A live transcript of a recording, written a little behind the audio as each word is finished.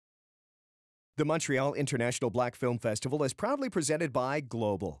The Montreal International Black Film Festival is proudly presented by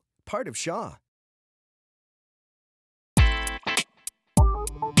Global, part of Shaw.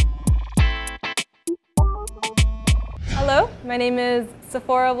 Hello, my name is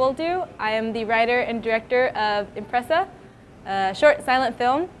Sephora Woldu. I am the writer and director of Impresa, a short silent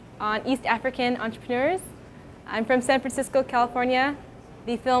film on East African entrepreneurs. I'm from San Francisco, California.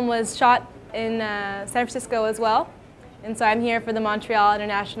 The film was shot in San Francisco as well, and so I'm here for the Montreal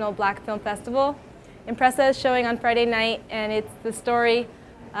International Black Film Festival. Impresa is showing on Friday night, and it's the story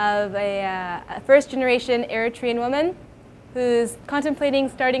of a first-generation Eritrean woman who's contemplating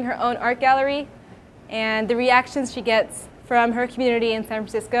starting her own art gallery, and the reactions she gets from her community in San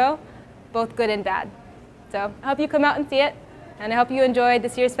Francisco, both good and bad. So I hope you come out and see it, and I hope you enjoy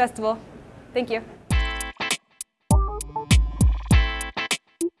this year's festival. Thank you.